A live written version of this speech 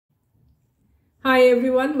Hi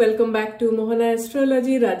everyone, welcome back to Mohana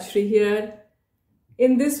Astrology. Rajshri here.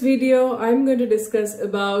 In this video, I'm going to discuss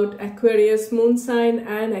about Aquarius moon sign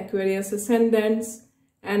and Aquarius ascendants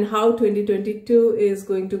and how 2022 is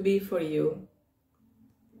going to be for you.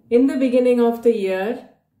 In the beginning of the year,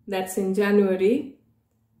 that's in January,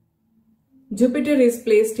 Jupiter is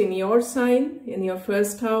placed in your sign, in your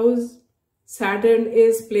first house. Saturn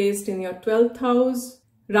is placed in your 12th house.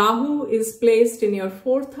 Rahu is placed in your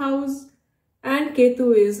 4th house. And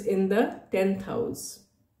Ketu is in the 10th house.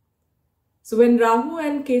 So when Rahu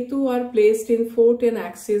and Ketu are placed in 4-10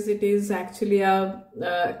 axis, it is actually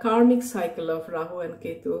a karmic cycle of Rahu and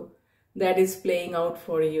Ketu that is playing out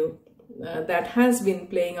for you. That has been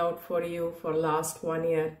playing out for you for last 1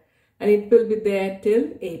 year, and it will be there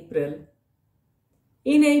till April.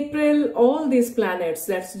 In April, all these planets,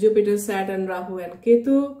 that's Jupiter, Saturn, Rahu and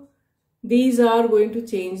Ketu, these are going to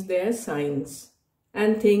change their signs.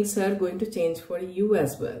 And things are going to change for you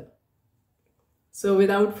as well. So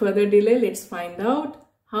without further delay, let's find out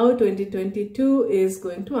how 2022 is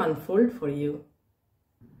going to unfold for you.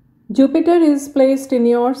 Jupiter is placed in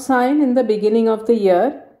your sign in the beginning of the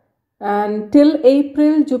year, and till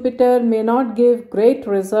April, Jupiter may not give great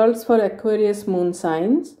results for Aquarius moon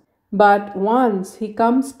signs, but once he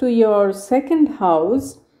comes to your second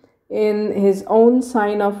house in his own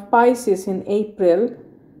sign of Pisces in April,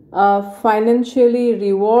 a financially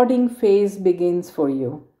rewarding phase begins for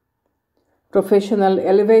you. Professional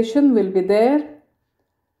elevation will be there.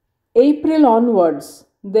 April onwards,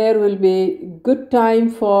 there will be good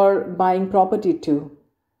time for buying property too.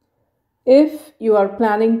 If you are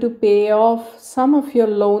planning to pay off some of your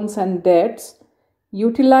loans and debts,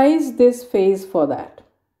 utilize this phase for that.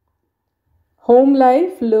 Home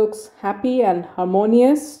life looks happy and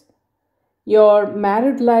harmonious. Your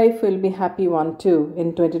married life will be happy one too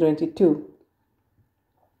in 2022.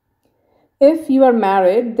 If you are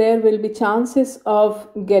married, there will be chances of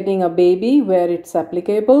getting a baby where it's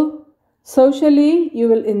applicable. Socially, you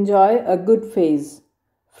will enjoy a good phase.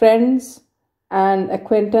 Friends and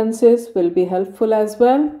acquaintances will be helpful as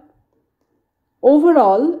well.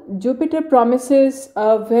 Overall, Jupiter promises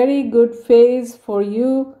a very good phase for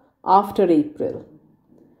you after April.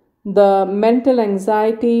 The mental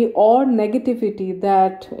anxiety or negativity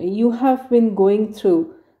that you have been going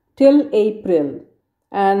through till April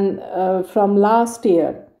and from last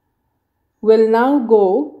year will now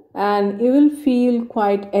go, and you will feel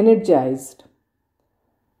quite energized.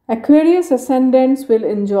 Aquarius ascendants will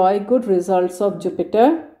enjoy good results of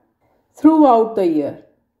Jupiter throughout the year.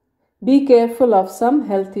 Be careful of some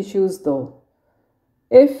health issues though.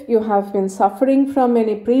 If you have been suffering from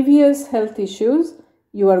any previous health issues,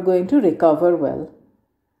 you are going to recover well.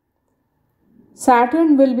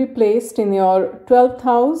 Saturn will be placed in your 12th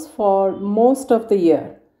house for most of the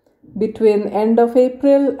year. Between end of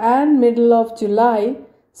April and middle of July,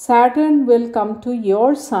 Saturn will come to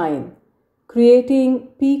your sign, creating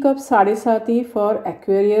peak of Sadhisati for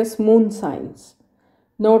Aquarius moon signs.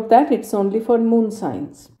 Note that it's only for moon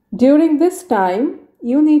signs. During this time,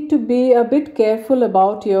 you need to be a bit careful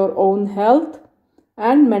about your own health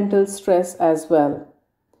and mental stress as well.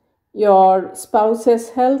 Your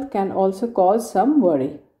spouse's health can also cause some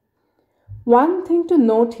worry. One thing to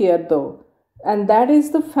note here though, and that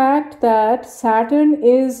is the fact that Saturn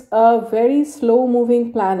is a very slow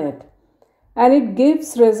moving planet and it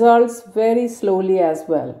gives results very slowly as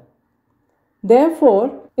well.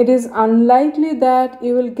 Therefore, it is unlikely that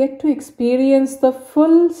you will get to experience the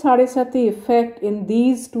full Sadhisati effect in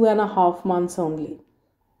these 2.5 months only.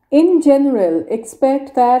 In general,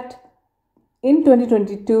 expect that in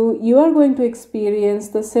 2022, you are going to experience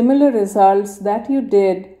the similar results that you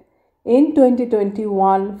did in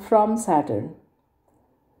 2021 from Saturn.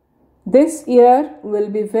 This year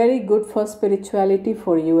will be very good for spirituality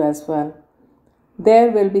for you as well.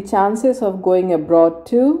 There will be chances of going abroad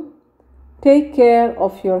too. Take care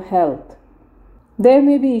of your health. There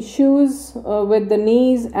may be issues with the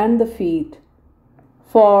knees and the feet.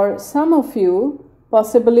 For some of you,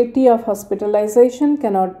 possibility of hospitalization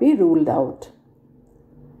cannot be ruled out.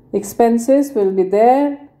 Expenses will be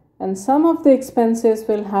there, and some of the expenses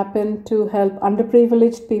will happen to help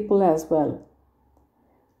underprivileged people as well.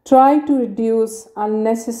 Try to reduce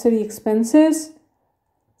unnecessary expenses.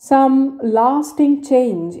 Some lasting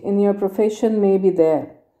change in your profession may be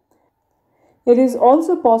there. It is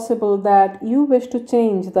also possible that you wish to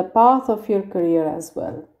change the path of your career as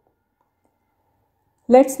well.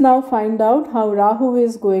 Let's now find out how Rahu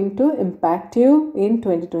is going to impact you in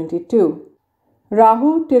 2022.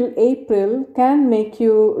 Rahu till April can make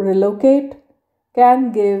you relocate,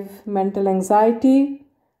 can give mental anxiety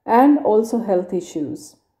and also health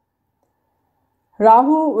issues.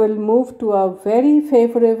 Rahu will move to a very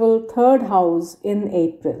favorable third house in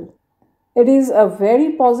April. It is a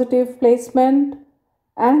very positive placement,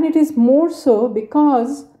 and it is more so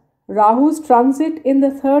because Rahu's transit in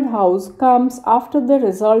the third house comes after the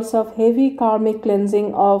results of heavy karmic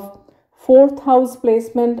cleansing of fourth house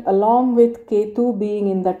placement along with Ketu being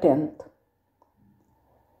in the 10th.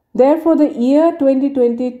 Therefore, the year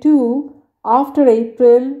 2022 after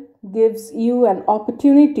April gives you an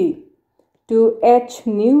opportunity to etch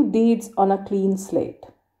new deeds on a clean slate.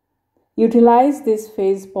 Utilize this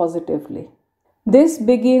phase positively. This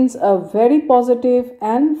begins a very positive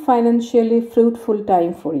and financially fruitful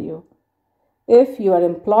time for you. If you are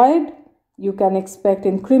employed, you can expect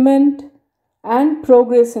increment and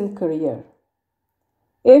progress in career.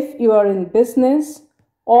 If you are in business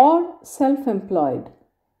or self-employed,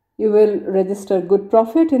 you will register good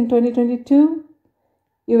profit in 2022.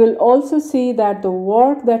 You will also see that the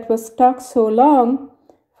work that was stuck so long,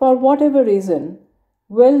 for whatever reason,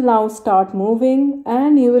 will now start moving,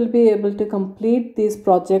 and you will be able to complete these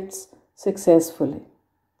projects successfully.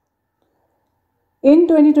 In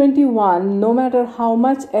 2021, no matter how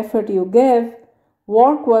much effort you gave,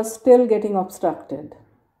 work was still getting obstructed.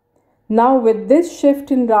 Now with this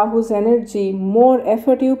shift in Rahu's energy, more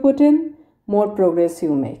effort you put in, more progress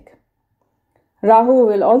you make. Rahu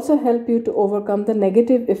will also help you to overcome the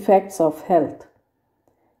negative effects of health.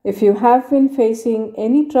 If you have been facing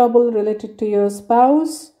any trouble related to your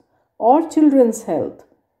spouse or children's health,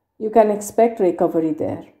 you can expect recovery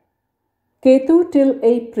there. Ketu till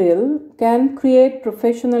April can create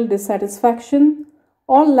professional dissatisfaction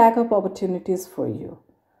or lack of opportunities for you.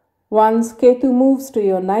 Once Ketu moves to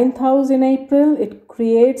your 9th house in April, it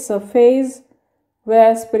creates a phase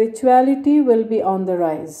where spirituality will be on the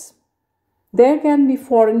rise. There can be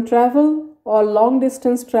foreign travel or long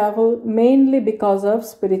distance travel mainly because of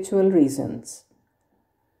spiritual reasons.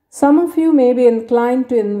 Some of you may be inclined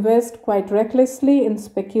to invest quite recklessly in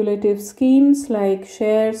speculative schemes like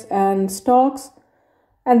shares and stocks,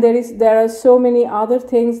 and there are so many other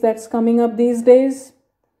things that's coming up these days.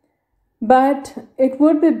 But it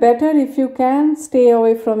would be better if you can stay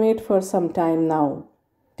away from it for some time now.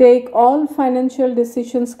 Take all financial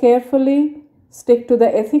decisions carefully, stick to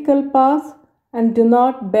the ethical path, and do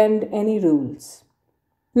not bend any rules.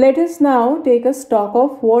 Let us now take a stock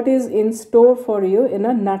of what is in store for you in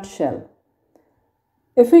a nutshell.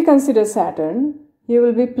 If we consider Saturn, he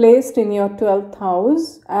will be placed in your 12th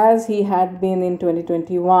house as he had been in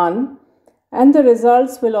 2021, and the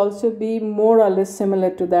results will also be more or less similar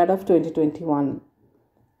to that of 2021.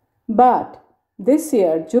 But this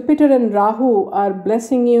year, Jupiter and Rahu are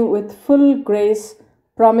blessing you with full grace,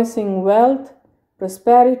 promising wealth,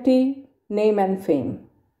 prosperity, name and fame.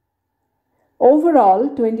 Overall,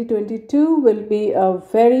 2022 will be a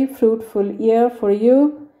very fruitful year for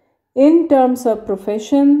you in terms of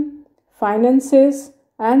profession, finances,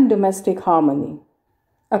 and domestic harmony.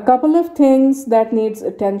 A couple of things that needs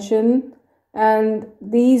attention, and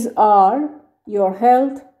these are your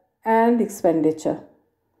health and expenditure.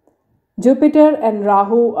 Jupiter and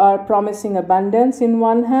Rahu are promising abundance in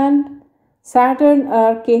one hand. Saturn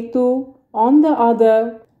or Ketu on the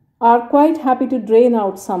other are quite happy to drain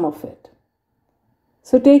out some of it.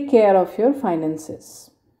 So take care of your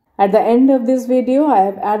finances. At the end of this video, I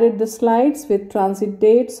have added the slides with transit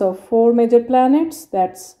dates of 4 major planets.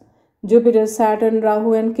 That's Jupiter, Saturn,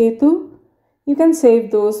 Rahu and Ketu. You can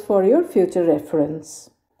save those for your future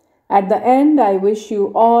reference. At the end, I wish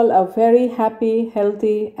you all a very happy,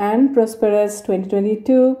 healthy and prosperous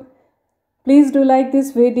 2022. Please do like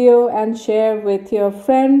this video and share with your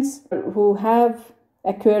friends who have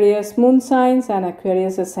Aquarius moon signs and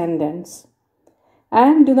Aquarius ascendants.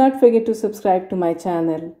 And do not forget to subscribe to my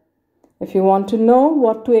channel. If you want to know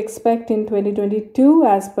what to expect in 2022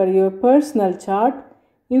 as per your personal chart,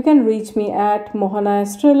 you can reach me at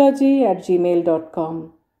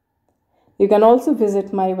mohanaastrology@gmail.com. You can also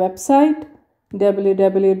visit my website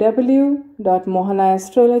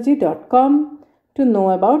www.mohanaastrology.com to know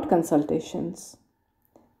about consultations.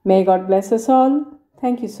 May God bless us all.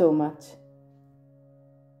 Thank you so much.